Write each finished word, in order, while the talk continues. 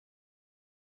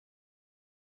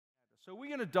So we're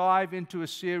going to dive into a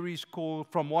series called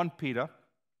from 1 Peter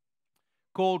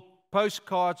called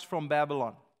Postcards from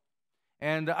Babylon.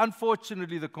 And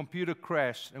unfortunately, the computer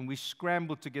crashed and we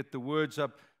scrambled to get the words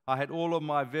up. I had all of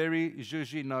my very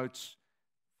zhuzhy notes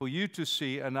for you to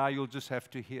see, and now you'll just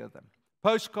have to hear them.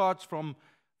 Postcards from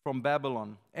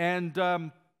Babylon. And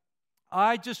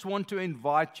I just want to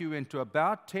invite you into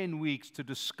about 10 weeks to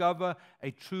discover a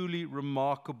truly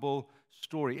remarkable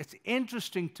story. It's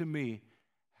interesting to me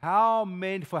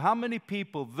for how many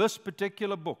people this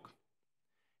particular book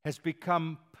has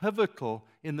become pivotal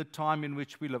in the time in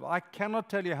which we live. I cannot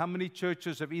tell you how many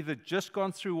churches have either just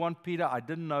gone through 1 Peter, I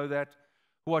didn't know that,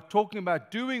 who are talking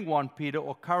about doing 1 Peter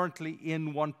or currently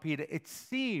in 1 Peter. It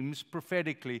seems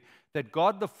prophetically that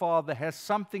God the Father has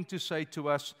something to say to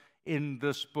us in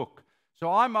this book.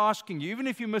 So I'm asking you, even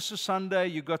if you miss a Sunday,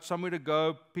 you've got somewhere to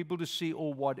go, people to see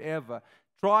or whatever,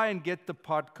 try and get the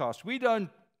podcast. We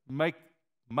don't make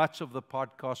much of the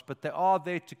podcast, but they are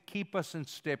there to keep us in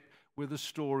step with the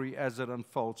story as it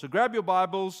unfolds. So grab your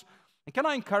Bibles, and can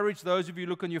I encourage those of you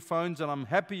who look on your phones, and I'm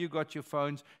happy you got your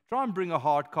phones, try and bring a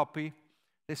hard copy.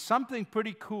 There's something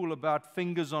pretty cool about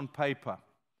fingers on paper.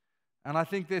 And I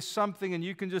think there's something, and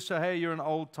you can just say, hey, you're an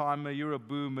old timer, you're a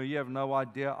boomer, you have no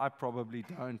idea. I probably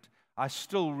don't. I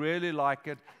still really like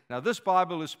it. Now, this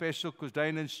Bible is special because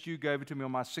Dana and Stu gave it to me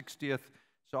on my 60th,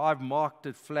 so I've marked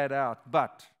it flat out.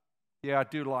 But yeah, I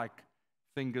do like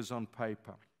fingers on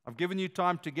paper. I've given you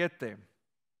time to get there.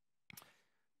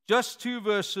 Just 2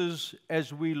 verses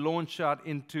as we launch out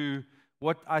into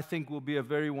what I think will be a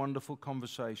very wonderful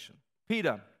conversation.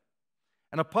 Peter,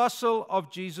 an apostle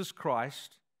of Jesus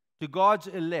Christ, to God's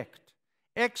elect,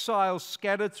 exiles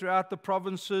scattered throughout the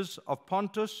provinces of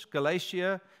Pontus,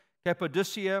 Galatia,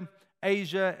 Cappadocia,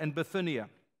 Asia, and Bithynia,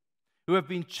 who have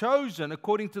been chosen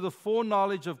according to the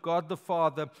foreknowledge of God the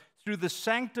Father through the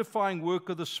sanctifying work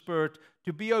of the Spirit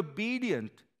to be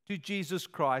obedient to Jesus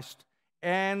Christ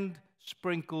and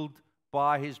sprinkled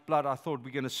by His blood. I thought we're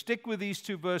going to stick with these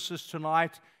 2 verses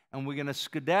tonight, and we're going to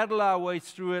skedaddle our way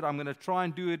through it. I'm going to try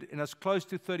and do it in as close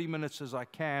to 30 minutes as I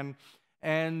can,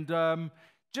 and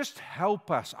just help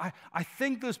us. I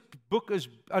think this book is,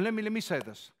 let me say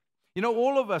this. You know,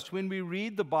 all of us, when we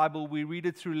read the Bible, we read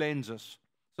it through lenses.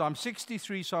 So I'm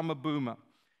 63, so I'm a boomer.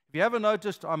 If you haven't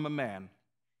noticed, I'm a man.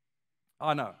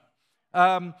 I know.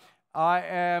 I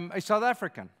am a South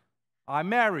African. I'm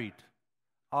married.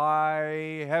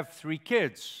 I have 3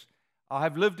 kids. I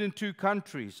have lived in 2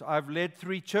 countries. I've led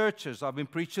 3 churches. I've been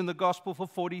preaching the gospel for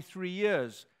 43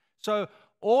 years. So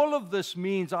all of this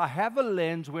means I have a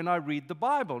lens when I read the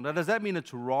Bible. Now, does that mean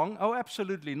it's wrong? Oh,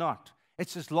 absolutely not.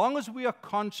 It's as long as we are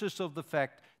conscious of the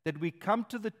fact that we come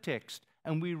to the text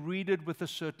and we read it with a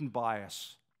certain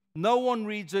bias. No one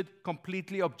reads it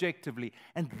completely objectively,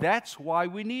 and that's why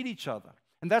we need each other.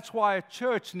 And that's why a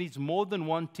church needs more than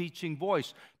one teaching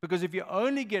voice, because if you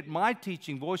only get my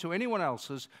teaching voice or anyone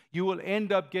else's, you will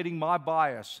end up getting my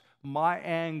bias, my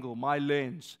angle, my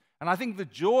lens. And I think the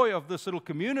joy of this little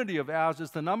community of ours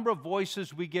is the number of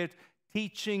voices we get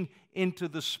teaching into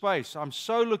the space. I'm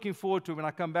so looking forward to when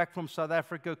I come back from South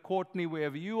Africa, Courtney,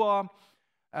 wherever you are,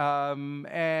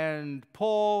 and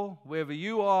Paul, wherever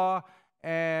you are,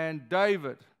 and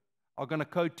David are going to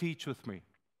co-teach with me.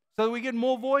 So we get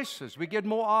more voices, we get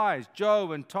more eyes.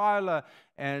 Joe and Tyler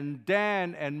and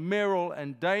Dan and Meryl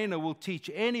and Dana will teach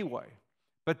anyway.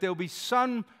 But there'll be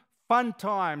some fun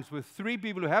times with 3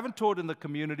 people who haven't taught in the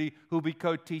community who'll be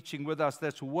co-teaching with us.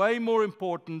 That's way more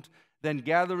important than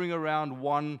gathering around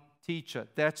one teacher.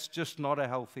 That's just not a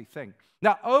healthy thing.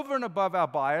 Now, over and above our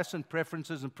bias and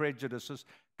preferences and prejudices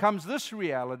comes this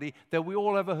reality that we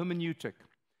all have a hermeneutic.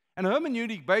 And a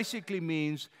hermeneutic basically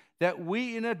means that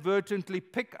we inadvertently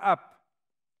pick up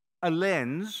a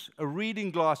lens, a reading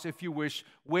glass, if you wish,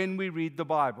 when we read the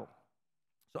Bible.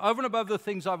 So over and above the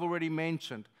things I've already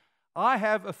mentioned, I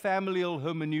have a familial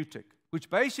hermeneutic, which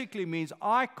basically means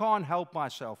I can't help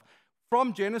myself.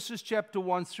 From Genesis chapter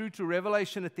 1 through to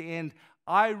Revelation at the end,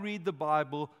 I read the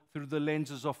Bible through the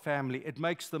lenses of family. It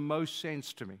makes the most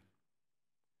sense to me.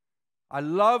 I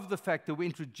love the fact that we're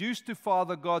introduced to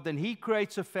Father God, then He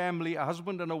creates a family, a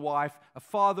husband and a wife, a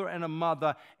father and a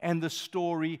mother, and the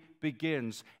story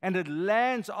begins. And it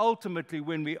lands ultimately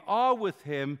when we are with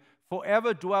Him,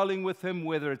 forever dwelling with Him,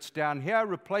 whether it's down here,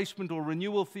 replacement or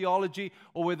renewal theology,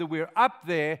 or whether we're up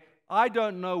there. I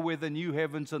don't know where the new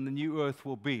heavens and the new earth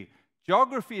will be.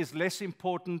 Geography is less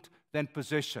important than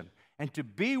position. And to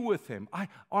be with Him,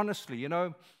 honestly, you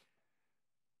know,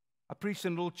 I preached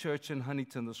in a little church in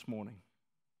Huntington this morning.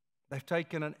 They've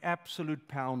taken an absolute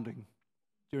pounding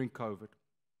during COVID.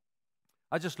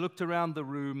 I just looked around the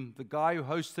room. The guy who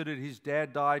hosted it, his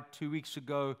dad died 2 weeks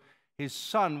ago. his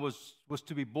son was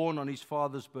to be born on his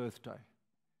father's birthday.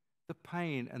 The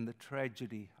pain and the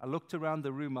tragedy. I looked around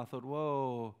the room, I thought,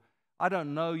 whoa, I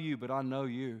don't know you, but I know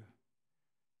you.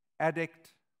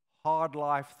 Addict, hard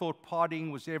life, thought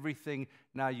partying was everything.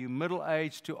 Now you're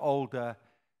middle-aged to older.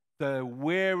 The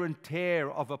wear and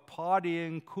tear of a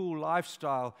partying, cool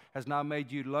lifestyle has now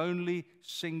made you lonely,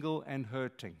 single, and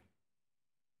hurting.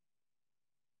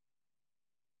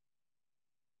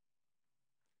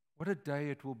 What a day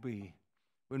it will be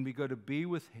when we go to be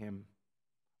with him,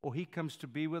 or he comes to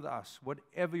be with us,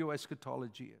 whatever your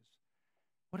eschatology is.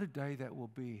 What a day that will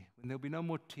be, when there'll be no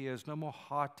more tears, no more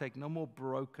heartache, no more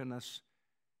brokenness.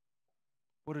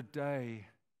 What a day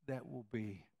that will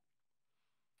be.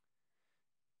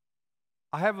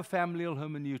 I have a familial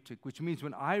hermeneutic, which means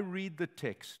when I read the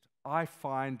text, I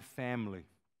find family.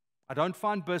 I don't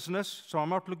find business, so I'm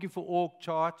not looking for org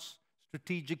charts,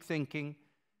 strategic thinking.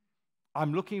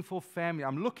 I'm looking for family.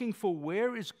 I'm looking for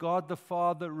where is God the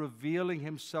Father revealing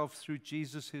himself through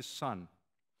Jesus, his Son.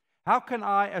 How can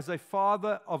I, as a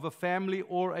father of a family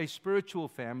or a spiritual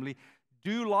family,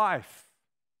 do life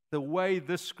the way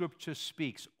this scripture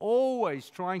speaks? Always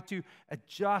trying to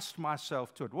adjust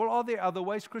myself to it. Well, are there other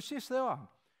ways, Chris? Yes, there are.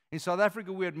 In South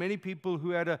Africa, we had many people who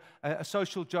had a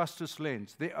social justice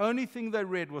lens. The only thing they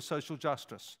read was social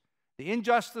justice. The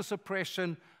injustice,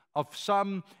 oppression of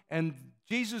some, and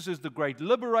Jesus is the great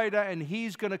liberator, and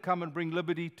he's going to come and bring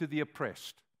liberty to the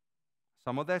oppressed.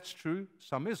 Some of that's true,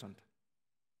 some isn't.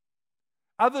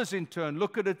 Others, in turn,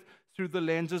 look at it through the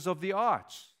lenses of the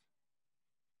arts.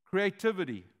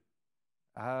 Creativity,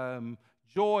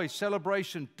 joy,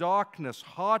 celebration, darkness,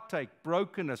 heartache,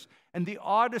 brokenness, and the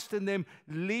artist in them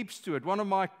leaps to it.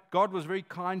 God was very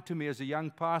kind to me as a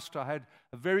young pastor. I had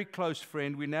a very close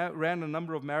friend. We now ran a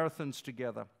number of marathons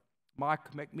together.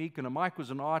 Mike McMeekin, and Mike was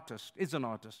an artist, is an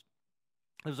artist.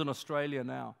 Lives in Australia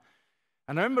now.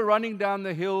 And I remember running down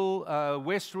the hill,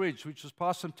 West Ridge, which was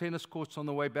past some tennis courts on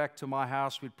the way back to my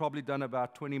house. We'd probably done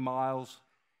about 20 miles.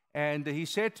 And he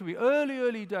said to me,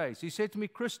 early days, he said to me,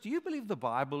 Chris, do you believe the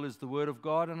Bible is the Word of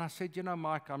God? And I said,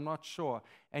 Mike, I'm not sure.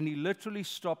 And he literally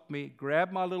stopped me,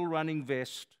 grabbed my little running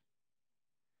vest,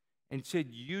 and said,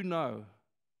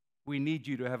 we need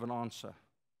you to have an answer.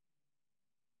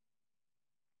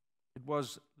 It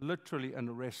was literally an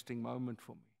arresting moment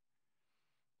for me.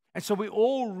 And so we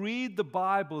all read the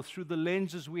Bible through the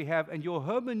lenses we have, and your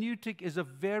hermeneutic is a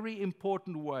very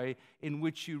important way in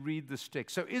which you read this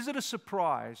text. So is it a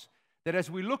surprise that as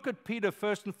we look at Peter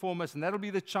first and foremost, and that'll be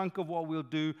the chunk of what we'll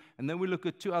do, and then we look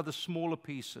at two other smaller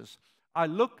pieces. I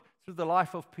look through the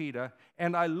life of Peter,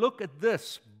 and I look at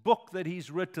this book that he's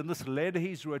written, this letter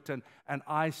he's written, and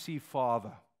I see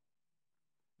Father.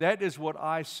 That is what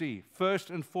I see, first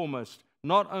and foremost.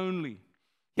 Not only,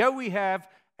 here we have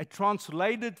a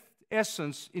translated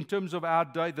essence in terms of our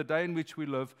day, the day in which we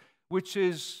live, which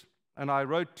is, and I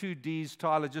wrote 2 Ds,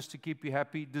 Tyler, just to keep you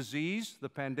happy: disease, the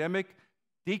pandemic;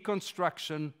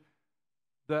 deconstruction,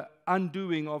 the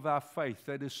undoing of our faith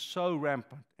that is so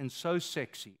rampant and so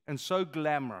sexy and so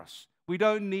glamorous. We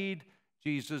don't need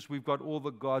Jesus, we've got all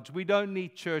the gods. We don't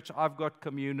need church, I've got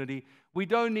community. We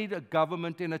don't need a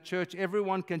government in a church.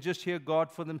 Everyone can just hear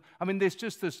God for them. I mean, there's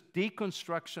just this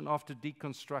deconstruction after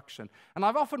deconstruction. And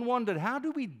I've often wondered, how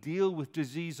do we deal with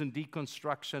disease and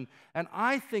deconstruction? And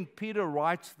I think Peter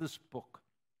writes this book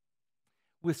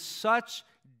with such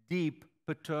deep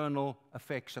paternal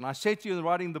affection. I said to you in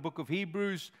writing the book of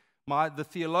Hebrews, the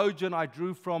theologian I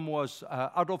drew from was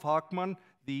Adolf Hartmann,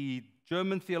 the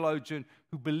German theologian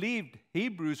who believed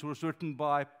Hebrews was written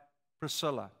by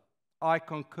Priscilla. I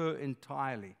concur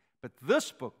entirely. But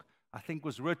this book, I think,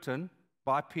 was written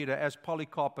by Peter, as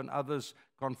Polycarp and others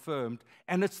confirmed.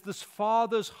 And it's this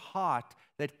father's heart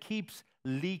that keeps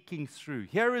leaking through.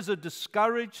 Here is a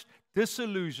discouraged,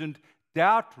 disillusioned,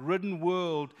 doubt-ridden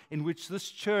world in which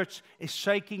this church is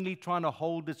shakingly trying to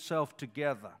hold itself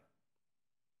together.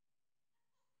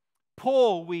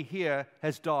 Paul, we hear,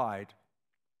 has died.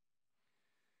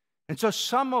 And so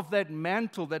some of that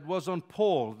mantle that was on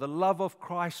Paul, the love of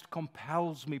Christ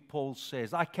compels me, Paul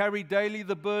says. I carry daily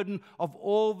the burden of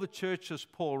all the churches,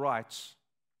 Paul writes.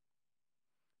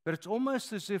 But it's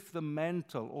almost as if the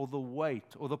mantle or the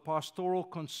weight or the pastoral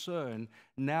concern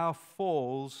now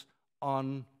falls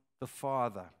on the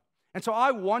Father. And so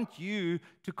I want you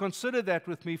to consider that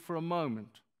with me for a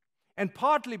moment. And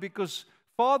partly because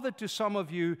Father to some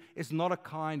of you is not a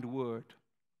kind word.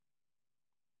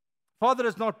 Father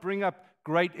does not bring up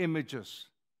great images.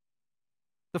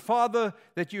 The father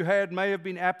that you had may have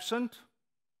been absent.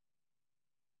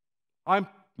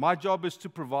 My job is to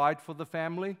provide for the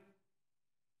family.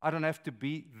 I don't have to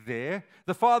be there.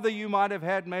 The father you might have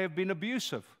had may have been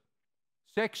abusive.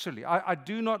 Sexually. I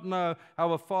do not know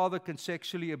how a father can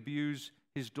sexually abuse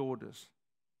his daughters.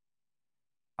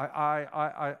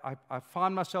 I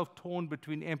find myself torn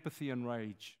between empathy and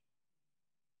rage.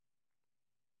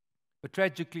 But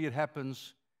tragically, it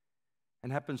happens,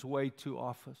 and happens way too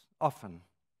often.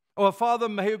 Or a father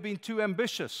may have been too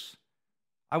ambitious.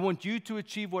 I want you to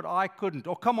achieve what I couldn't.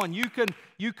 Or come on, you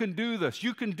can do this.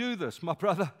 You can do this. My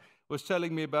brother was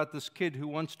telling me about this kid who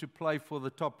wants to play for the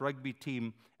top rugby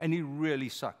team, and he really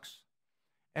sucks.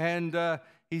 And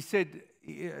he said,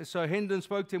 so Hendon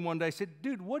spoke to him one day, said,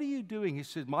 dude, what are you doing? He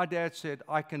said, my dad said,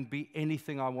 I can be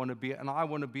anything I want to be, and I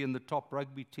want to be in the top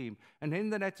rugby team. And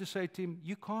Hendon had to say to him,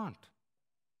 you can't.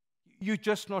 You're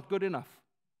just not good enough.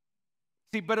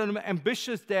 See, but an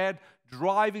ambitious dad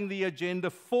driving the agenda,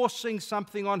 forcing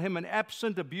something on him, an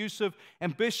absent, abusive,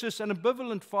 ambitious, and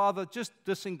ambivalent father, just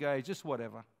disengage, just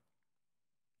whatever.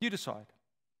 You decide.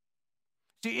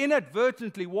 See,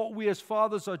 inadvertently, what we as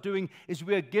fathers are doing is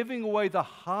we are giving away the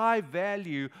high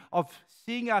value of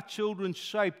seeing our children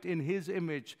shaped in His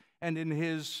image and in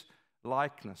His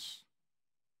likeness.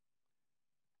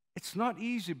 It's not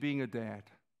easy being a dad.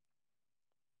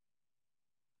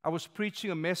 I was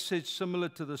preaching a message similar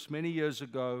to this many years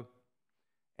ago,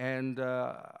 and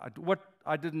what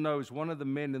I didn't know is one of the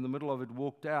men in the middle of it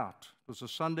walked out. It was a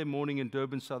Sunday morning in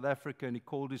Durban, South Africa, and he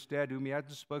called his dad, whom he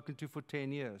hadn't spoken to for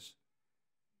 10 years.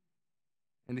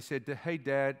 And he said, hey,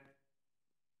 Dad,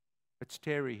 it's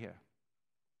Terry here.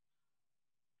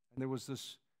 And there was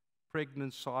this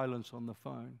pregnant silence on the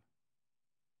phone.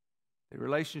 The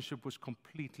relationship was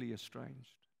completely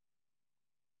estranged.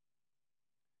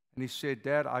 And he said,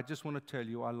 Dad, I just want to tell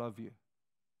you I love you.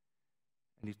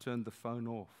 And he turned the phone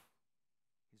off.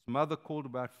 His mother called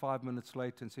about 5 minutes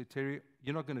later and said, Terry,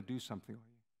 you're not going to do something,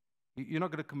 are you? You're not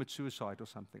going to commit suicide or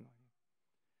something, are you?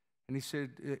 And he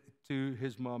said to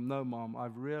his mom, no, Mom,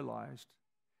 I've realized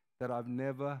that I've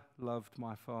never loved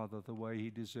my father the way he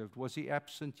deserved. Was he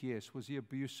absent? Yes. Was he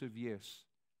abusive? Yes.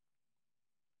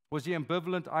 Was he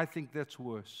ambivalent? I think that's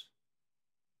worse.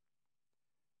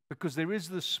 Because there is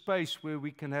this space where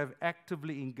we can have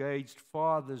actively engaged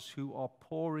fathers who are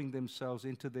pouring themselves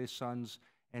into their sons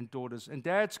and daughters. And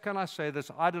dads, can I say this?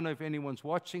 I don't know if anyone's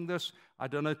watching this. I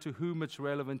don't know to whom it's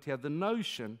relevant here. The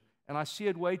notion, and I see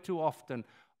it way too often,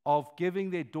 of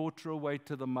giving their daughter away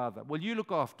to the mother. Well, you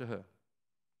look after her.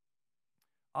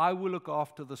 I will look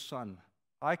after the son.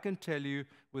 I can tell you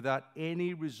without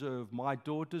any reserve, my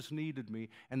daughters needed me,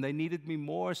 and they needed me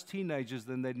more as teenagers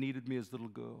than they needed me as little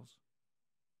girls.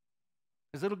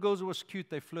 As little girls, it was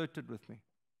cute. They flirted with me.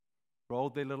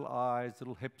 Rolled their little eyes,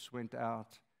 little hips went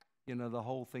out. You know, the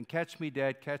whole thing. Catch me,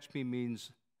 Dad, catch me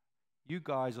means you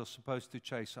guys are supposed to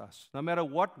chase us. No matter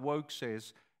what woke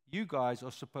says, you guys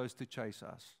are supposed to chase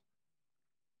us.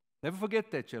 Never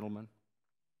forget that, gentlemen.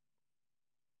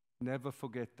 Never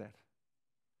forget that.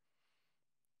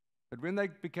 But when they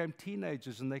became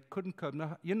teenagers and they couldn't cope,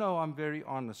 now, you know I'm very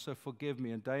honest, so forgive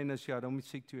me. And Dana's here, I don't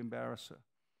seek to embarrass her.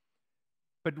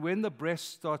 But when the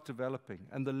breasts start developing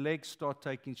and the legs start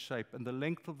taking shape and the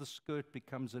length of the skirt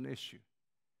becomes an issue,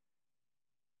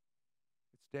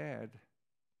 it's Dad,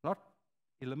 not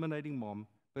eliminating Mom,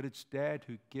 but it's Dad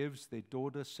who gives their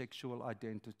daughter sexual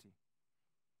identity.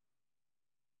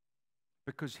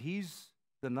 Because he's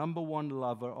the number one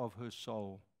lover of her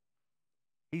soul.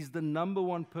 He's the number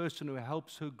one person who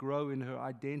helps her grow in her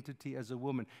identity as a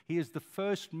woman. He is the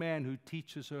first man who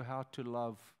teaches her how to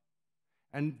love.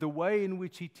 And the way in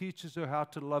which he teaches her how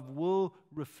to love will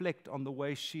reflect on the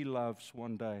way she loves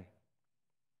one day.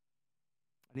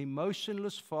 An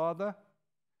emotionless father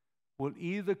will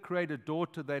either create a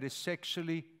daughter that is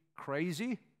sexually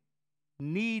crazy,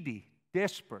 needy,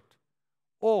 desperate,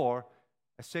 or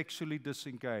a sexually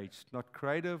disengaged, not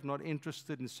creative, not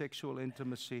interested in sexual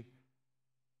intimacy.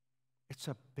 It's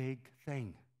a big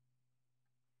thing.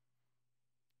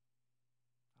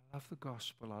 I love the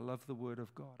gospel. I love the word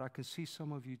of God. I can see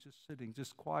some of you just sitting,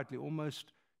 just quietly,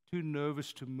 almost too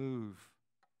nervous to move.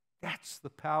 That's the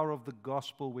power of the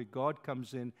gospel where God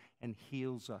comes in and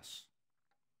heals us.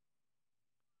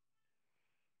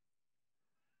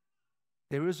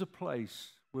 There is a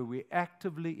place where we're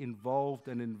actively involved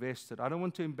and invested. I don't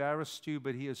want to embarrass Stu,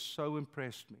 but he has so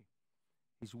impressed me.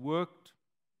 He's worked.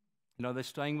 You know, they're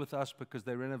staying with us because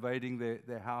they're renovating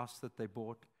their house that they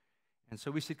bought. And so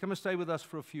we said, come and stay with us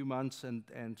for a few months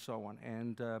and so on.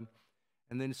 And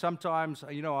then sometimes,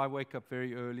 you know, I wake up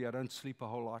very early. I don't sleep a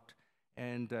whole lot.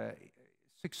 And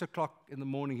 6 o'clock in the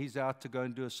morning, he's out to go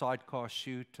and do a sidecar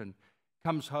shoot. And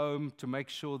comes home to make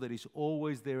sure that he's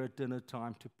always there at dinner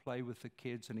time to play with the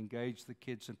kids and engage the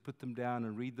kids and put them down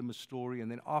and read them a story.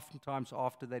 And then oftentimes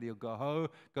after that, he'll go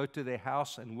to their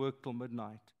house and work till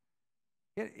midnight.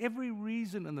 He had every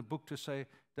reason in the book to say,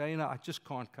 Dana, I just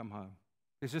can't come home.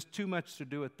 There's just too much to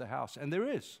do at the house. And there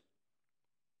is.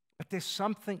 But there's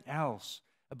something else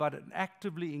about an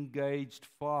actively engaged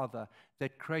father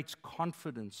that creates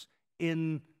confidence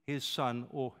in his son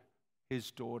or his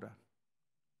daughter.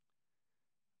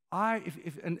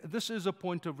 And this is a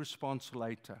point of response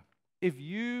later. If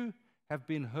you have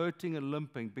been hurting and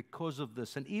limping because of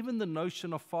this, and even the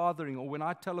notion of fathering, or when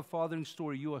I tell a fathering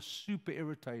story, you are super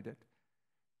irritated,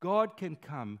 God can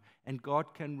come and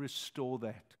God can restore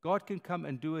that. God can come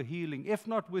and do a healing, if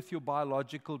not with your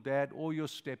biological dad or your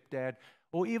stepdad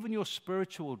or even your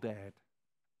spiritual dad.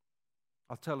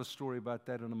 I'll tell a story about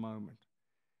that in a moment.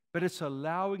 But it's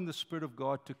allowing the Spirit of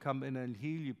God to come in and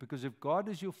heal you, because if God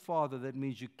is your father, that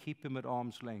means you keep him at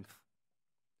arm's length.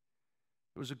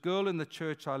 There was a girl in the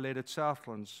church I led at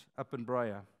Southlands up in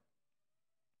Brea. I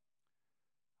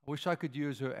wish I could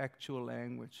use her actual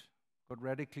language. Got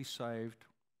radically saved.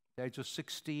 At the age of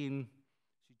 16,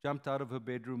 she jumped out of her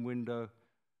bedroom window,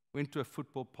 went to a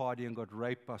football party and got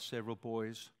raped by several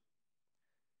boys.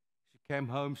 She came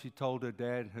home, she told her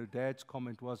dad, and her dad's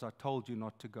comment was, I told you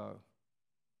not to go.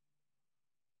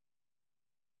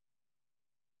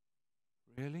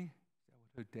 Really? Is that what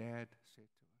her dad said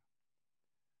to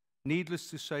her? Needless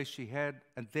to say, she had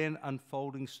a then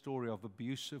unfolding story of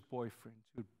abusive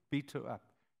boyfriends who beat her up,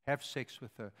 have sex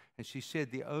with her. And she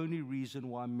said the only reason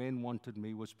why men wanted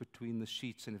me was between the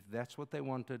sheets. And if that's what they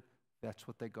wanted, that's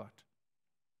what they got.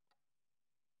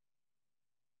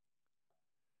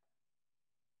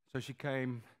 So she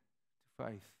came to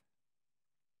faith.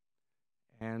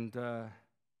 And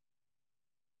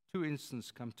two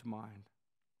instances come to mind.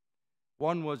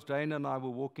 One was Dana and I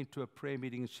were walking to a prayer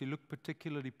meeting, and she looked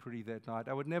particularly pretty that night.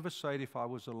 I would never say it if I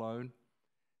was alone,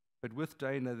 but with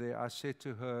Dana there, I said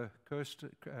to her,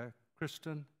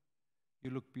 Kristen,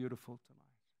 you look beautiful tonight.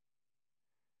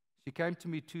 She came to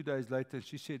me 2 days later, and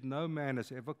she said, no man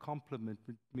has ever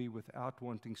complimented me without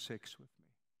wanting sex with me.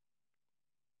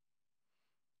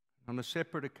 On a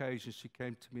separate occasion, she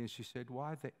came to me and she said,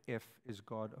 why the F is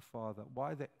God a father?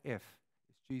 Why the F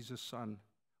is Jesus' son?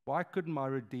 Why couldn't my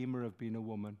Redeemer have been a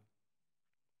woman?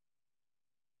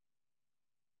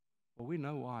 Well, we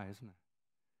know why, isn't it?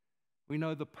 We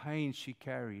know the pain she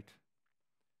carried.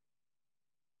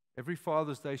 Every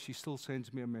Father's Day, she still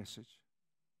sends me a message,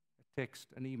 a text,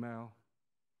 an email,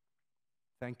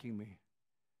 thanking me.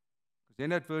 Because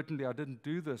inadvertently, I didn't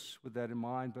do this with that in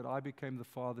mind, but I became the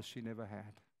father she never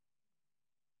had.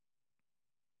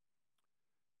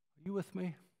 Are you with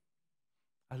me?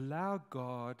 Allow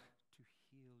God to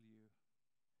heal you.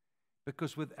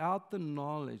 Because without the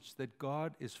knowledge that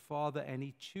God is Father, and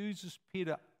He chooses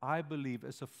Peter, I believe,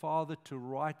 as a father to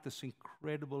write this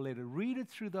incredible letter. Read it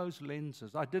through those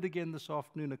lenses. I did again this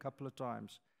afternoon a couple of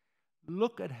times.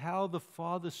 Look at how the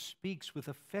Father speaks with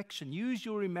affection. Use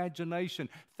your imagination.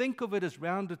 Think of it as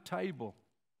round a table.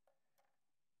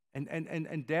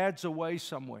 And Dad's away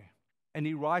somewhere. And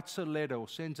he writes a letter or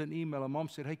sends an email. And Mom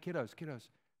said, hey, kiddos,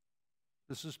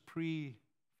 this is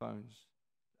pre-phones.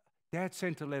 Dad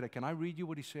sent a letter. Can I read you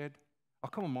what he said? Oh,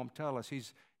 come on, Mom, tell us.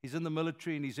 He's in the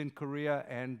military and he's in Korea.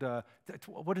 And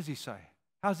what does he say?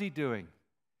 How's he doing?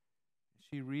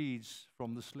 She reads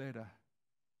from this letter.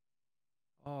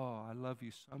 Oh, I love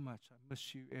you so much. I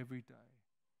miss you every day.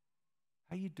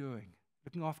 How are you doing?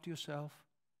 Looking after yourself?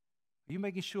 Are you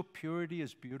making sure purity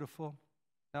is beautiful?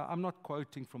 Now, I'm not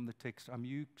quoting from the text. I'm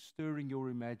stirring your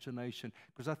imagination.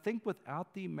 Because I think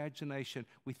without the imagination,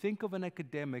 we think of an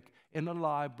academic in a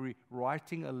library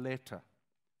writing a letter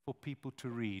for people to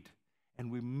read. And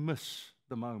we miss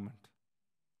the moment.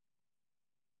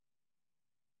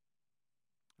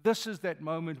 This is that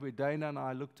moment where Dana and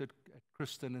I looked at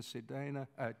Kristen and said,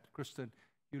 Kristen,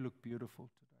 you look beautiful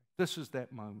today. This is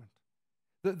that moment.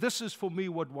 This is for me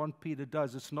what 1 Peter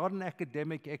does. It's not an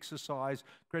academic exercise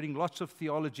creating lots of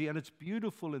theology, and it's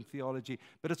beautiful in theology,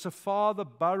 but it's a father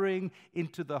burrowing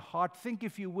into the heart. Think,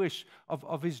 if you wish,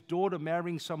 of his daughter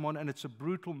marrying someone, and it's a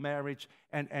brutal marriage,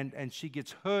 and she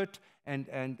gets hurt,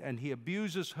 and he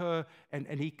abuses her,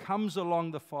 and he comes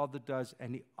along, the father does,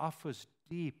 and he offers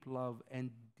deep love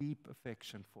and deep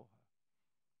affection for her.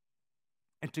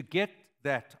 And to get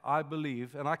that, I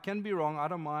believe, and I can be wrong, I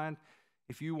don't mind.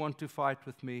 If you want to fight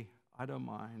with me, I don't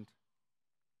mind.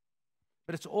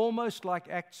 But it's almost like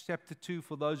Acts chapter 2,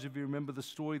 for those of you who remember the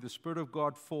story. The Spirit of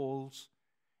God falls,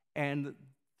 and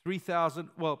the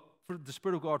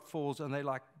Spirit of God falls, and they're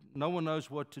like, no one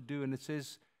knows what to do. And it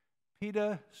says,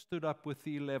 Peter stood up with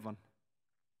the 11.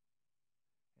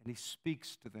 And he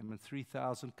speaks to them, and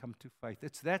 3,000 come to faith.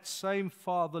 It's that same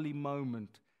fatherly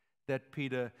moment that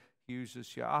Peter uses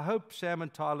here. I hope Sam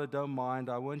and Tyler don't mind.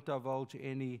 I won't divulge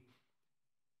any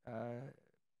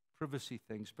privacy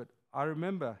things, but I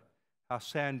remember how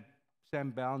Sam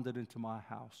bounded into my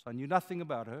house. I knew nothing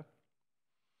about her.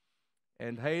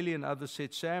 And Haley and others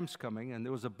said, Sam's coming, and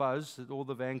there was a buzz at all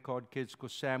the Vanguard kids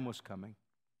because Sam was coming.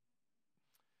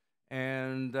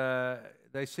 And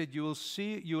they said, you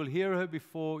will hear her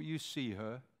before you see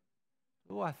her.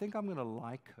 Oh, I think I'm going to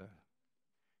like her.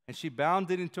 And she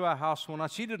bounded into our house one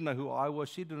night. She didn't know who I was.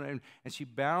 She didn't know, and she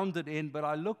bounded in. But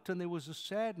I looked, and there was a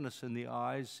sadness in the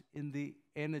eyes, in the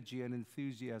energy and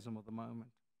enthusiasm of the moment.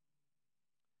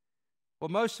 Well,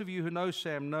 most of you who know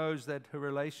Sam knows that her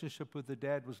relationship with her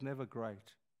dad was never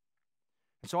great.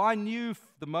 And so I knew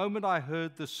the moment I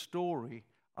heard the story,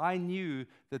 I knew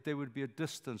that there would be a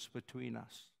distance between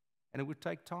us. And it would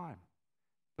take time.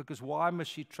 Because why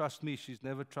must she trust me? She's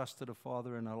never trusted a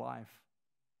father in her life.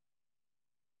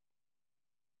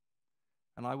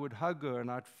 And I would hug her and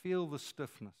I'd feel the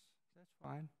stiffness. That's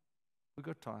fine. We've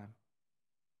got time.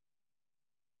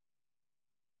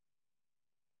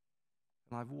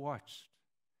 And I've watched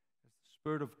as the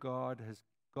Spirit of God has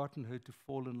gotten her to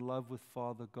fall in love with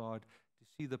Father God,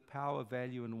 to see the power,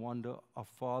 value, and wonder of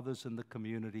fathers in the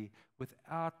community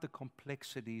without the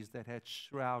complexities that had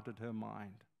shrouded her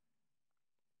mind.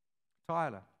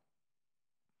 Tyler,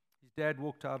 his dad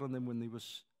walked out on them when he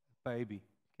was a baby,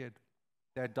 kid.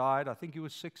 Dad died. I think he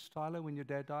was 6, Tyler, when your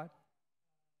dad died.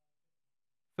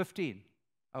 15.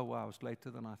 Oh, wow, it was later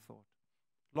than I thought.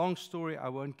 Long story, I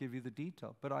won't give you the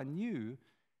detail. But I knew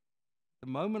the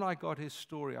moment I got his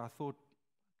story, I thought,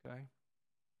 okay,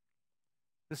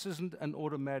 this isn't an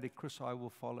automatic, Chris, I will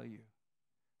follow you.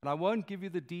 And I won't give you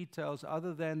the details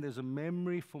other than there's a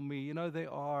memory for me. You know,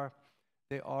 there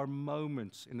are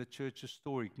moments in the church's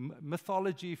story,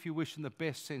 mythology, if you wish, in the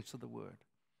best sense of the word.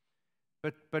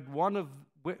 But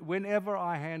whenever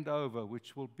I hand over,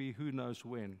 which will be who knows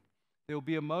when, there will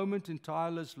be a moment in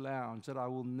Tyler's lounge that I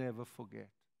will never forget.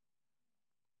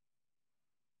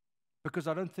 Because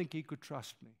I don't think he could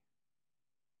trust me.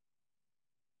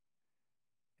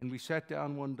 And we sat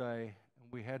down one day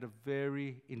and we had a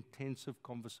very intensive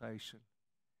conversation.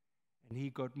 And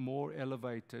he got more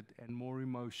elevated and more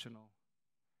emotional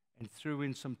and threw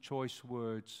in some choice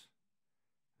words.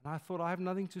 And I thought, I have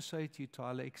nothing to say to you,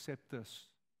 Tyler, except this.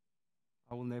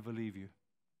 I will never leave you.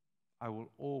 I will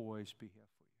always be here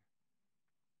for you.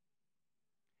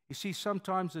 You see,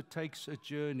 sometimes it takes a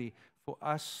journey for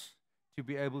us to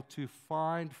be able to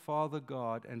find Father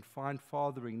God and find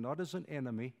fathering not as an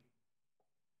enemy,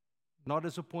 not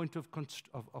as a point of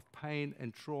pain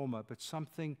and trauma, but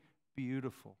something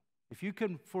beautiful. If you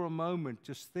can, for a moment,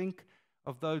 just think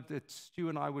of those that Stu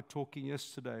and I were talking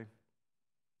yesterday,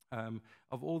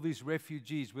 of all these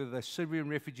refugees, whether they're Syrian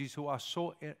refugees who are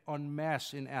so en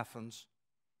masse in Athens,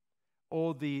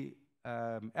 or the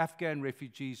Afghan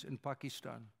refugees in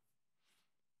Pakistan.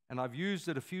 And I've used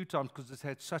it a few times because it's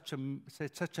had such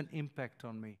an impact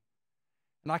on me.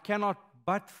 And I cannot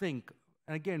but think,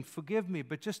 and again, forgive me,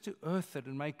 but just to earth it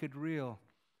and make it real,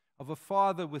 of a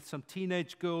father with some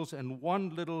teenage girls and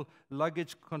one little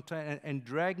luggage container and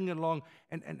dragging along.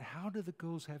 And how do the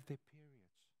girls have their periods?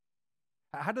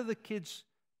 How do the kids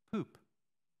poop?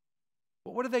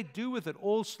 What do they do with it?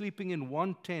 All sleeping in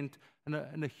one tent and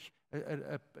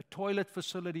a toilet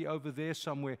facility over there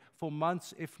somewhere for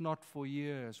months, if not for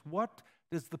years. What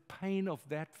does the pain of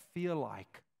that feel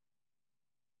like?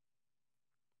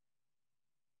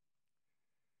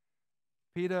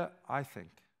 Peter, I think,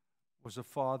 was a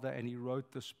father, and he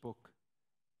wrote this book,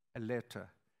 a letter,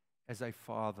 as a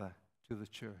father to the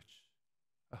church,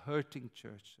 a hurting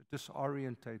church, a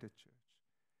disorientated church.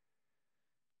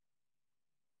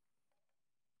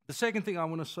 The second thing I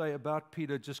want to say about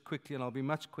Peter, just quickly, and I'll be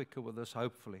much quicker with this,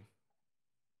 hopefully.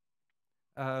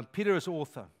 Peter is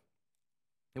author.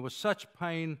 There was such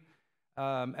pain,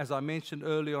 as I mentioned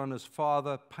earlier on, his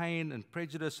father, pain and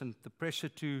prejudice and the pressure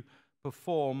to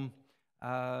perform.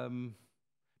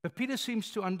 But Peter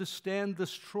seems to understand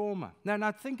this trauma.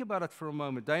 Now think about it for a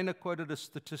moment. Dana quoted a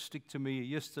statistic to me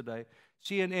yesterday.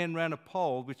 CNN ran a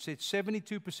poll which said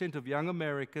 72% of young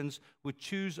Americans would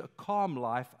choose a calm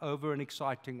life over an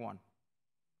exciting one.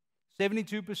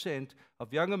 72%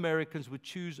 of young Americans would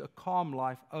choose a calm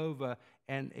life over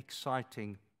an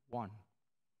exciting one.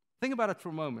 Think about it for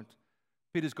a moment.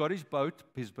 Peter's got his boat,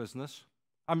 his business.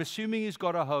 I'm assuming he's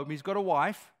got a home. He's got a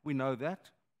wife. We know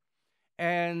that.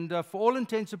 And for all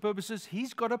intents and purposes,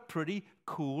 he's got a pretty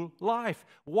cool life.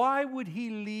 Why would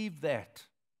he leave that?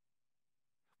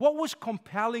 What was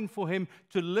compelling for him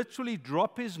to literally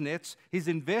drop his nets, his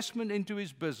investment into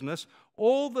his business,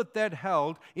 all that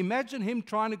held? Imagine him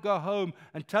trying to go home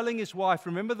and telling his wife,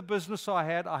 remember the business I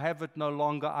had? I have it no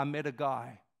longer. I met a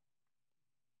guy.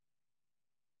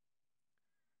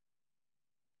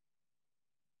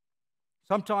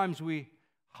 Sometimes we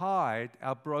hide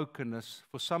our brokenness.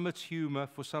 For some it's humor,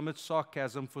 for some it's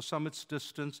sarcasm, for some it's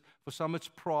distance, for some it's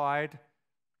pride.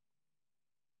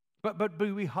 But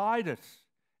we hide it.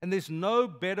 And there's no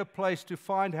better place to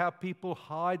find how people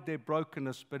hide their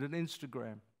brokenness but in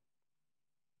Instagram.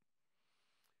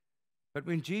 But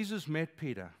when Jesus met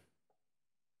Peter,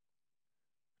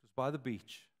 it was by the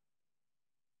beach.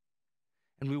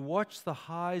 And we watched the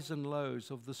highs and lows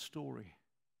of the story.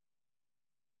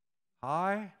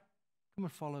 High, come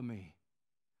and follow me.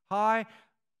 High,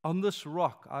 on this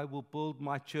rock I will build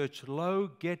my church.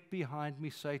 Low, get behind me,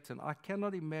 Satan. I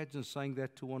cannot imagine saying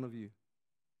that to one of you.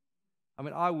 I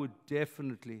mean, I would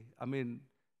definitely, I can't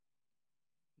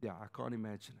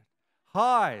imagine it.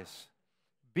 Highs,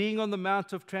 being on the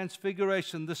Mount of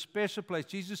Transfiguration, the special place.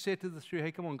 Jesus said to the three,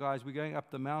 hey, come on, guys, we're going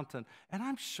up the mountain. And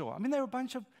I'm sure, they were a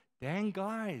bunch of dang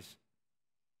guys.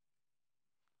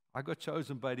 I got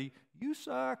chosen, buddy. You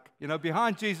suck.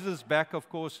 Behind Jesus' back, of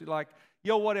course, like,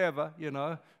 whatever,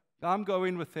 I'm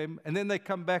going with him. And then they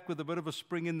come back with a bit of a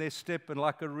spring in their step and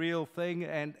like a real thing.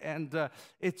 And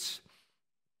it's,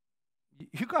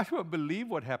 you guys won't believe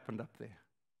what happened up there.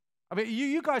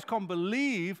 You guys can't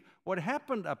believe what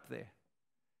happened up there.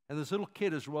 And this little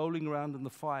kid is rolling around in the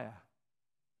fire.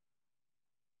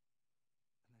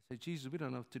 And they say, Jesus, we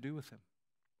don't know what to do with him.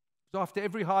 So after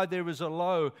every high, there is a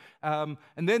low. And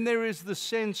then there is the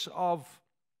sense of,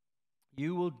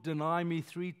 you will deny me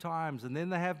 3 times. And then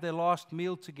they have their last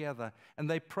meal together. And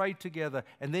they pray together.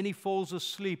 And then he falls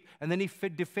asleep. And then he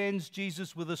defends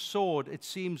Jesus with a sword, it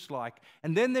seems like.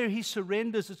 And then there he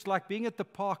surrenders. It's like being at the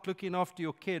park looking after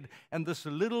your kid. And this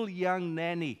little young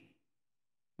nanny,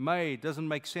 May, doesn't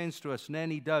make sense to us.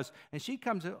 Nanny does. And she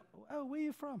comes out, oh, where are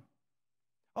you from?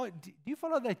 Oh, do you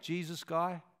follow that Jesus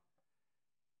guy?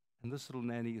 And this little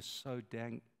nanny is so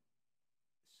dang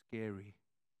scary.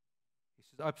 He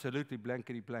says, absolutely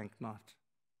blankety blank not.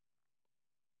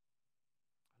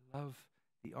 I love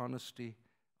the honesty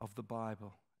of the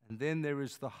Bible. And then there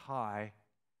is the high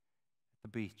at the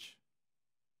beach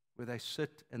where they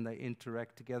sit and they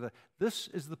interact together. This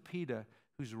is the Peter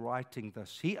who's writing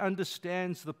this. He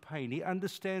understands the pain. He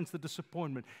understands the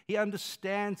disappointment. He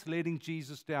understands letting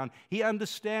Jesus down. He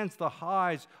understands the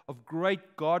highs of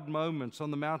great God moments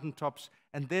on the mountaintops,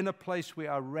 and then a place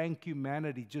where our rank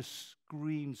humanity just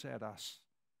screams at us.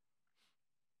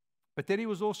 But then he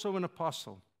was also an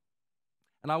apostle.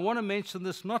 And I want to mention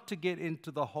this not to get into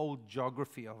the whole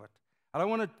geography of it. I don't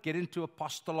want to get into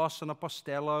apostolos and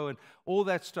apostello and all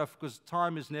that stuff, because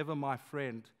time is never my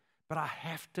friend. But I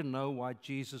have to know why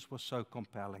Jesus was so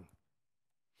compelling.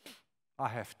 I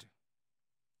have to.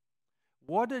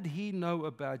 What did he know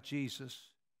about Jesus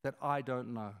that I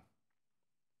don't know?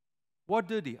 What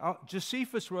did he?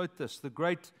 Josephus wrote this, the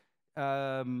great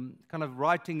kind of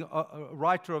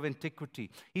writer of antiquity.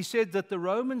 He said that the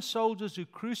Roman soldiers who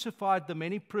crucified the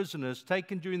many prisoners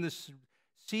taken during the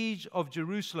siege of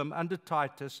Jerusalem under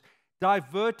Titus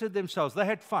diverted themselves. They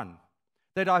had fun.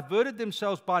 They diverted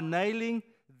themselves by nailing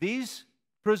these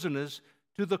prisoners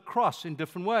to the cross in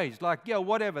different ways. Like,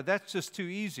 whatever, that's just too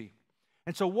easy.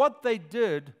 And so what they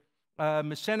did,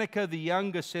 Seneca the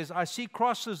Younger says, I see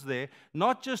crosses there,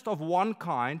 not just of one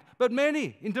kind, but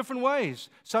many in different ways.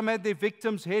 Some had their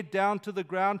victims' head down to the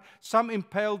ground. Some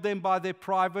impaled them by their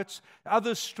privates.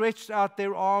 Others stretched out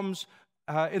their arms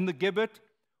in the gibbet.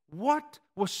 What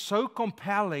was so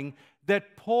compelling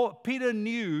that Peter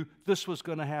knew this was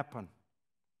going to happen?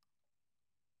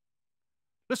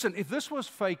 Listen, if this was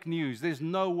fake news, there's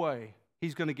no way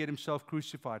he's going to get himself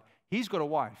crucified. He's got a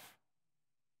wife.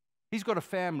 He's got a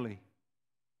family.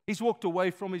 He's walked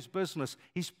away from his business.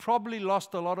 He's probably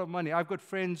lost a lot of money. I've got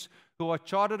friends who are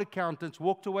chartered accountants,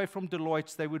 walked away from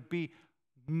Deloitte's. They would be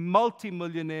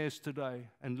multimillionaires today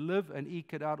and live and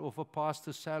eke it out off a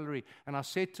pastor's salary. And I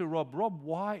said to Rob,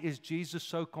 why is Jesus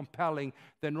so compelling?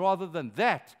 Then rather than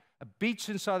that, a beach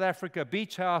in South Africa, a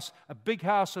beach house, a big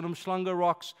house in Umhlanga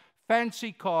Rocks,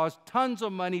 fancy cars, tons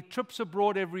of money, trips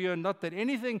abroad every year. Not that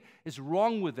anything is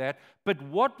wrong with that, but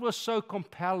what was so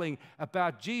compelling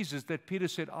about Jesus that Peter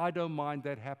said, I don't mind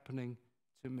that happening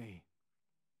to me?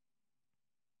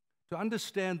 To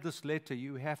understand this letter,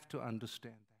 you have to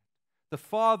understand that. The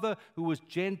father who was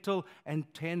gentle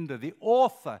and tender, the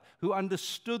author who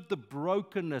understood the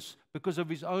brokenness because of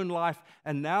his own life,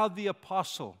 and now the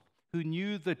apostle who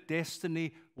knew that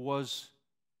destiny was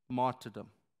martyrdom.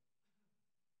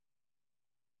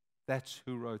 That's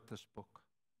who wrote this book.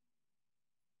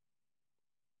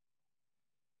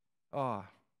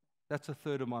 That's a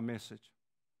third of my message.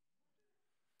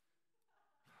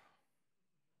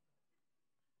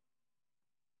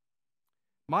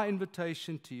 My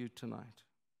invitation to you tonight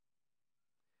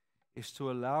is to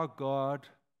allow God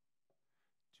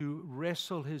to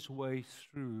wrestle His way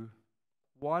through,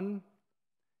 one,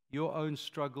 your own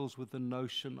struggles with the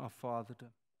notion of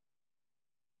fatherdom.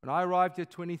 When I arrived here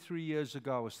 23 years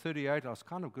ago, I was 38. I was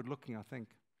kind of good looking, I think.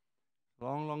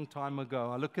 Long, long time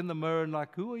ago. I look in the mirror and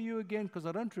like, who are you again? Because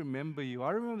I don't remember you.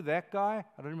 I remember that guy.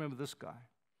 I don't remember this guy.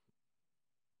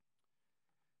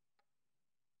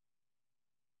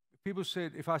 People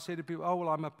said, if I said to people, oh, well,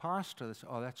 I'm a pastor, they say,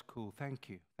 oh, that's cool. Thank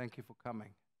you. Thank you for coming.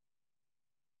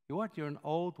 You what? You're an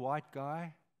old white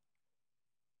guy?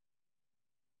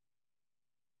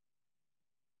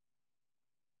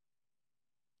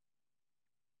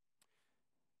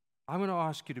 I'm going to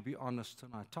ask you to be honest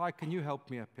tonight. Ty, can you help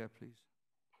me up here, please?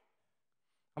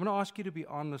 I'm going to ask you to be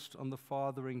honest on the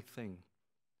fathering thing.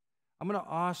 I'm going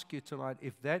to ask you tonight,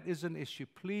 if that is an issue,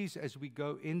 please, as we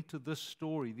go into this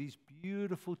story, these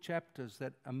beautiful chapters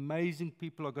that amazing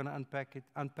people are going to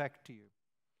unpack to you,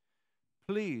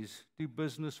 please do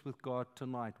business with God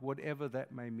tonight, whatever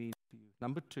that may mean to you.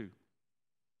 Number two,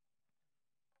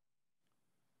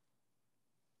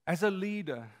 as a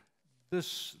leader,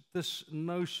 this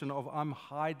notion of I'm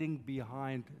hiding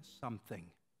behind something.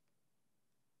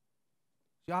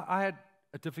 See, I had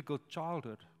a difficult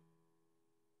childhood.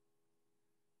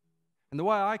 And the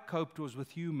way I coped was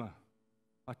with humor.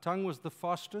 My tongue was the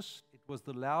fastest, it was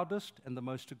the loudest, and the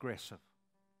most aggressive.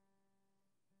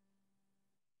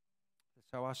 That's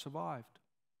how I survived.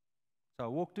 So I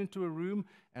walked into a room,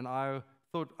 and I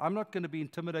thought, I'm not going to be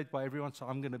intimidated by everyone, so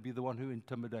I'm going to be the one who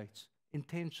intimidates,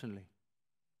 intentionally.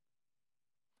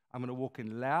 I'm going to walk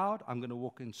in loud, I'm going to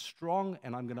walk in strong,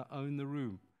 and I'm going to own the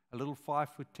room. A little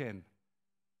 5'10"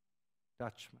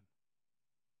 Dutchman.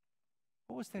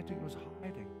 What was that doing? It was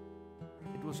hiding.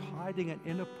 It was hiding an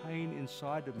inner pain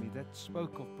inside of me that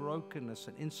spoke of brokenness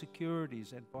and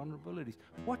insecurities and vulnerabilities.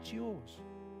 What's yours?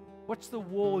 What's the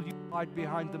wall you hide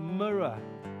behind, the mirror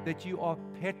that you are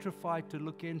petrified to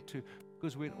look into?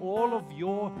 Because when all of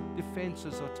your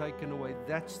defenses are taken away,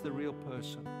 that's the real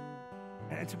person.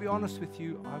 And to be honest with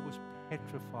you, I was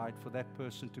petrified for that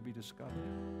person to be discovered.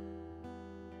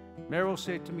 Meryl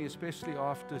said to me, especially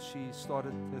after she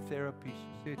started her therapy,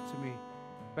 she said to me,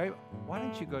 babe, why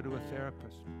don't you go to a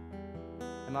therapist?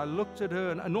 And I looked at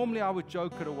her, and normally I would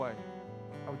joke it away.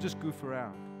 I would just goof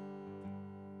around.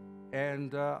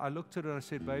 And I looked at her and I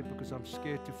said, babe, because I'm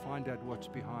scared to find out what's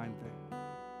behind there.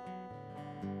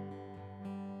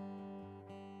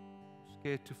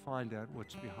 Scared to find out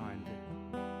what's behind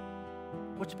there.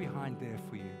 What's behind there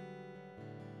for you?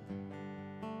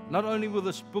 Not only will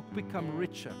this book become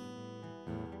richer,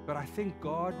 but I think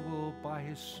God will, by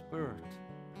His Spirit,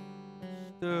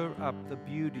 stir up the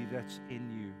beauty that's in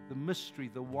you, the mystery,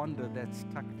 the wonder that's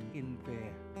tucked in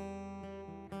there.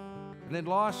 And then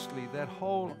lastly, that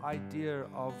whole idea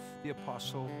of the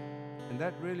apostle, and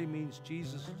that really means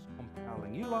Jesus is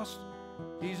compelling. You lost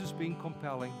Jesus being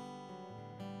compelling.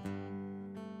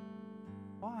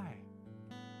 Why?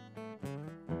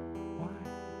 Why?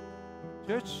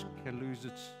 Church can lose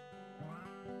its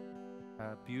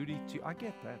beauty too. I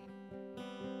get that.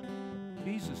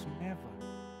 Jesus never.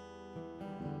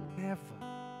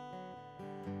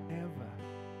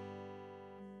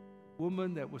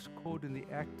 Woman that was caught in the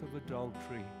act of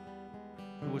adultery,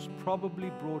 who was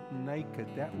probably brought naked.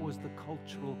 That was the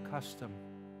cultural custom.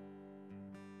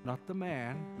 Not the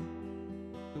man,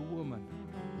 the woman.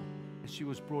 And she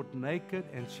was brought naked,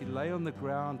 and she lay on the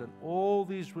ground, and all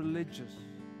these religious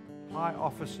high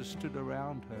officers stood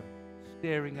around her,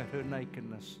 staring at her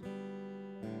nakedness.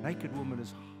 Naked woman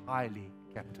is highly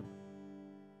captivating,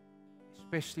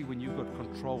 especially when you've got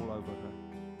control over her.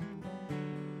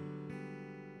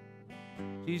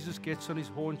 Jesus gets on his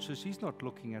haunches. He's not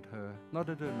looking at her, not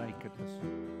at her nakedness.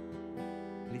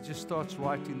 And he just starts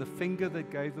writing. The finger that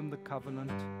gave them the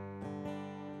covenant,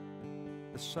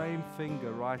 the same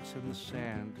finger writes in the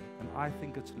sand. And I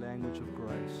think it's language of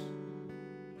grace.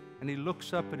 And he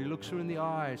looks up and he looks her in the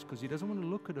eyes, because he doesn't want to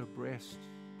look at her breasts.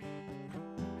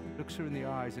 He looks her in the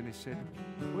eyes and he said,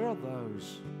 where are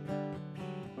those?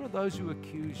 Where are those who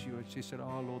accuse you? And she said,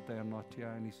 oh Lord, they are not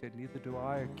here. And he said, neither do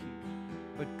I accuse you.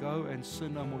 But go and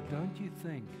sin no more. Don't you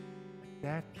think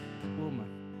that woman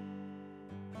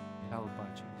held by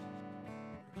Jesus?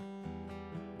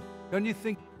 Don't you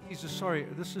think Jesus, sorry,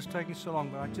 this is taking so long,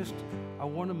 but I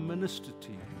want to minister to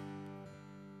you.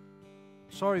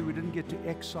 Sorry we didn't get to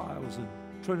exiles and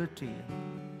Trinity.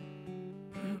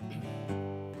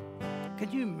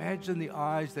 Can you imagine the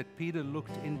eyes that Peter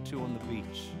looked into on the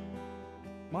beach?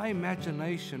 My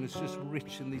imagination is just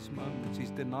rich in these moments.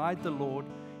 He's denied the Lord.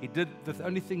 He did the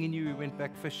only thing he knew. He went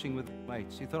back fishing with his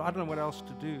mates. He thought, I don't know what else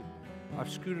to do.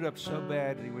 I've screwed it up so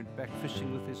bad. And he went back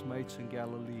fishing with his mates in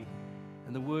Galilee.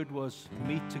 And the word was,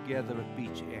 meet together at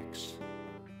Beach X.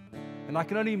 And I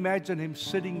can only imagine him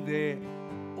sitting there,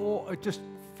 or just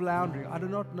floundering. I do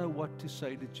not know what to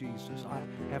say to Jesus. I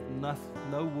have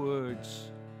no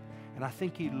words. And I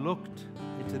think he looked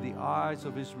into the eyes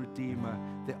of his Redeemer,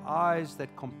 the eyes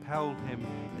that compelled him,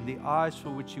 and the eyes for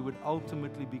which he would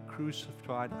ultimately be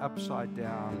crucified upside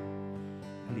down.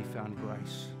 And he found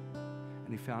grace, and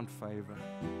he found favor,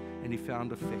 and he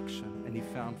found affection, and he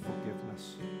found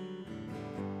forgiveness.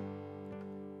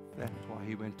 That's why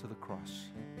he went to the cross.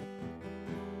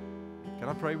 Can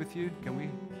I pray with you?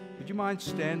 Would you mind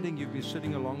standing? You've been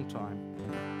sitting a long time.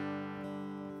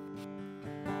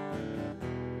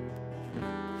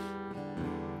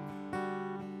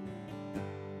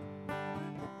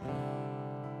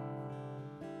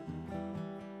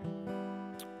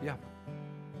 Yeah.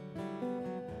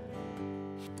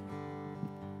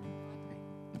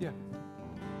 Yeah.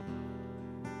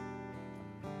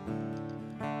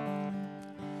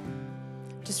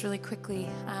 Just really quickly,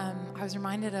 I was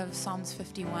reminded of Psalms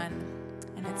 51,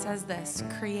 and it says this: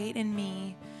 create in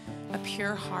me a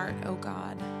pure heart, O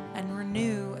God, and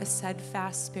renew a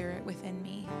steadfast spirit within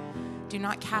me. Do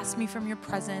not cast me from your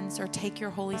presence or take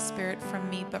your Holy Spirit from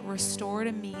me, but restore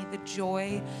to me the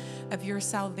joy of your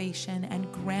salvation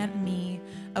and grant me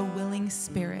a willing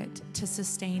spirit to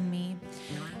sustain me.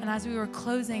 And as we were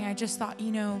closing, I just thought,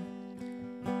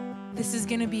 this is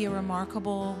going to be a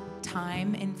remarkable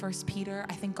time in 1 Peter.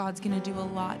 I think God's going to do a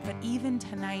lot. But even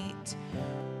tonight,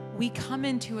 we come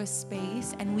into a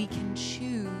space and we can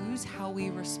choose how we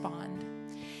respond.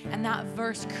 And that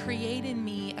verse, create in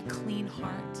me a clean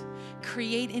heart.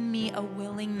 Create in me a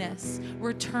willingness.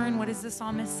 Return, what does the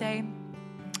psalmist say?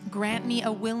 Grant me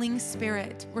a willing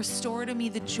spirit. Restore to me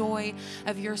the joy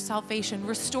of your salvation.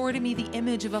 Restore to me the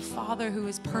image of a Father who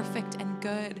is perfect and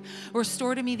good.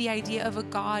 Restore to me the idea of a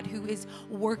God who is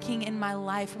working in my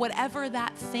life. Whatever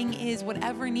that thing is,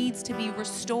 whatever needs to be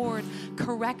restored,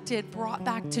 corrected, brought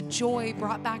back to joy,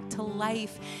 brought back to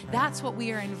life. That's what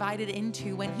we are invited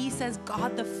into. When he says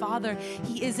God the Father,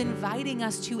 he is inviting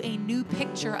us to a new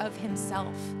picture of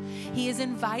himself. He is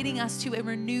inviting us to a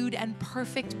renewed and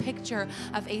perfect picture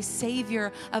of a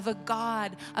Savior, of a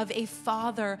God, of a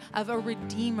Father, of a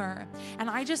Redeemer. And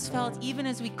I just felt, even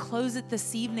as we close it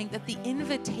this evening, that the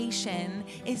invitation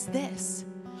is this: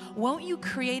 won't you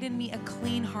create in me a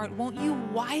clean heart? Won't you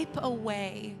wipe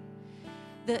away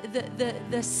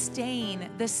the stain,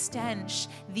 the stench,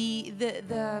 the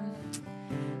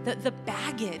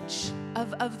baggage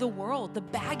of the world, the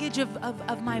baggage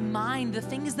of my mind, the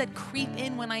things that creep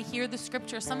in when I hear the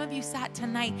scripture. Some of you sat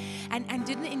tonight and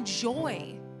didn't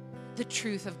enjoy the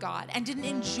truth of God and didn't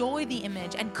enjoy the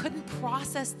image and couldn't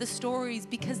process the stories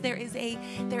because there is a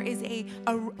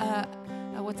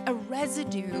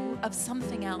residue of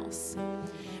something else.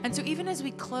 And so even as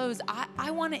we close,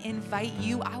 I want to invite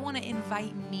you, I want to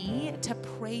invite me to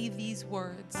pray these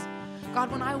words. God,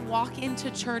 when I walk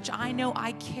into church, I know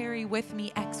I carry with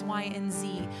me X, Y, and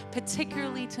Z,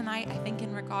 particularly tonight, I think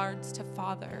in regards to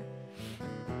Father.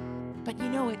 But you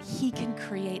know what? He can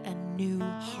create a new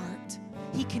heart.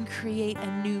 He can create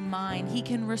a new mind. He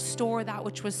can restore that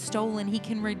which was stolen. He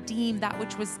can redeem that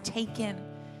which was taken.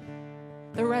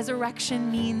 The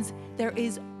resurrection means there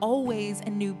is always a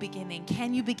new beginning.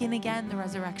 Can you begin again? The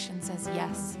resurrection says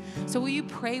yes. So will you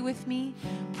pray with me?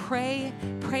 Pray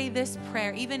this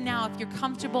prayer. Even now, if you're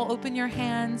comfortable, open your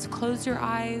hands, close your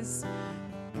eyes.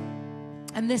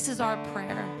 And this is our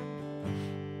prayer.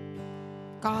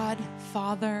 God,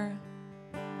 Father,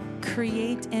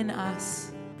 create in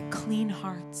us clean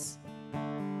hearts.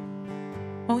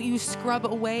 Won't you scrub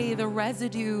away the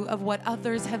residue of what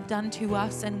others have done to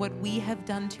us and what we have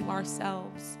done to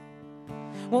ourselves?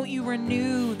 Won't you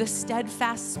renew the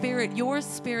steadfast spirit, your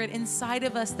spirit inside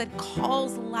of us that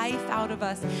calls life out of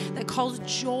us, that calls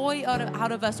joy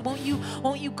out of us? Won't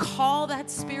you call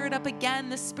that spirit up again,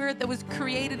 the spirit that was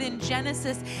created in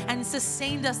Genesis and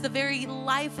sustained us, the very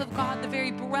life of God, the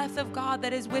very breath of God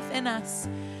that is within us?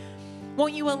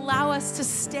 Won't you allow us to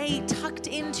stay tucked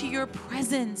into your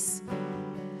presence?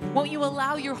 Won't you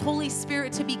allow your Holy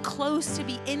Spirit to be close, to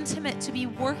be intimate, to be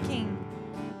working?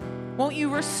 Won't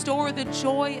you restore the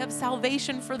joy of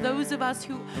salvation for those of us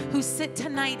who sit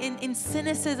tonight in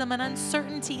cynicism and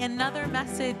uncertainty? Another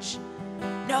message.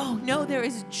 No, there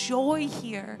is joy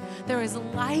here. There is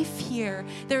life here.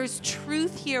 There is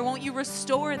truth here. Won't you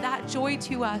restore that joy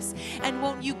to us? And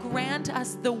won't you grant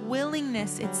us the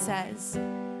willingness, it says,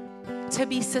 to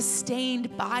be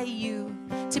sustained by you,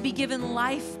 to be given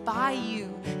life by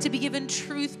you, to be given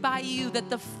truth by you, that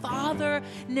the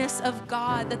fatherness of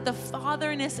God, that the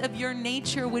fatherness of your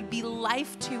nature would be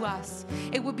life to us.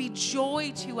 It would be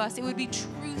joy to us. It would be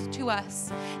truth to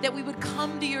us, that we would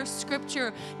come to your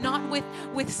scripture, not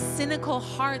with cynical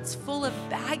hearts full of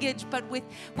baggage, but with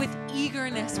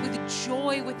eagerness, with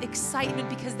joy, with excitement,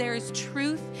 because there is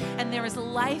truth and there is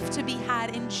life to be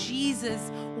had in Jesus'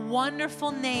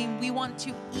 wonderful name. We want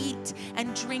to eat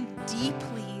and drink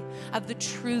deeply of the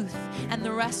truth and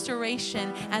the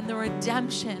restoration and the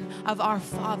redemption of our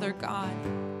Father God.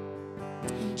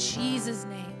 In Jesus'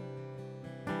 name.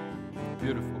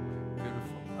 Beautiful,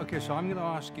 beautiful. Okay, so I'm going to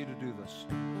ask you to do this.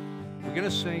 We're going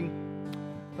to sing.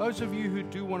 Those of you who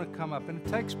do want to come up, and it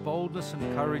takes boldness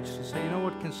and courage to say, you know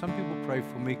what, can some people pray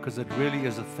for me, because it really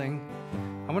is a thing.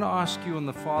 I'm going to ask you on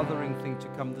the fathering thing to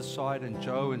come this side, and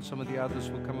Joe and some of the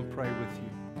others will come and pray with you.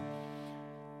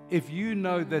 If you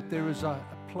know that there is a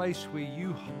place where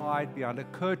you hide behind, a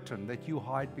curtain that you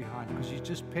hide behind because you're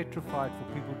just petrified for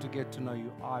people to get to know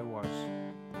you, I was.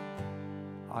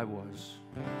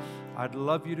 I'd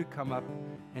love you to come up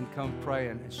and come pray,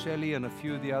 and Shelley and a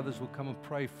few of the others will come and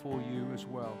pray for you as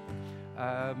well.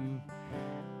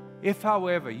 If,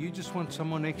 however, you just want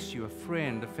someone next to you, a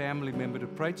friend, a family member to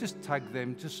pray, just tug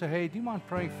them. Just say, hey, do you mind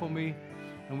praying for me?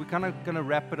 And we're kind of going to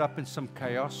wrap it up in some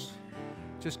chaos.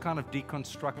 Just kind of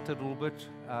deconstruct it a little bit.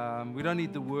 We don't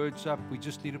need the words up. We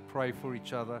just need to pray for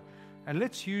each other. And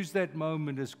let's use that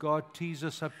moment as God tees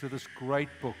us up to this great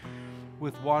book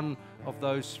with one of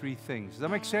those three things. Does that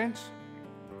make sense?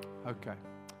 Okay.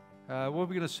 What are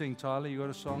we going to sing, Tyler? You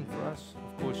got a song for us?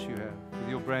 Of course you have. With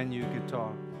your brand new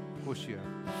guitar. Of course you have.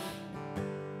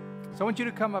 So I want you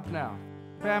to come up now.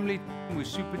 Family, we're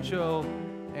super chill,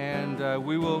 and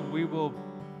we will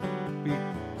be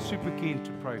super keen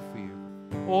to pray for you.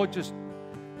 Or just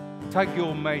tug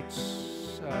your mate's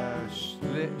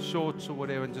shorts or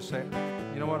whatever and just say,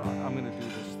 you know what, I'm going to do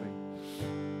this thing.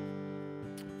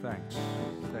 Thanks.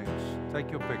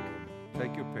 Take your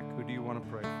pick. Who do you want to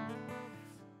pray for?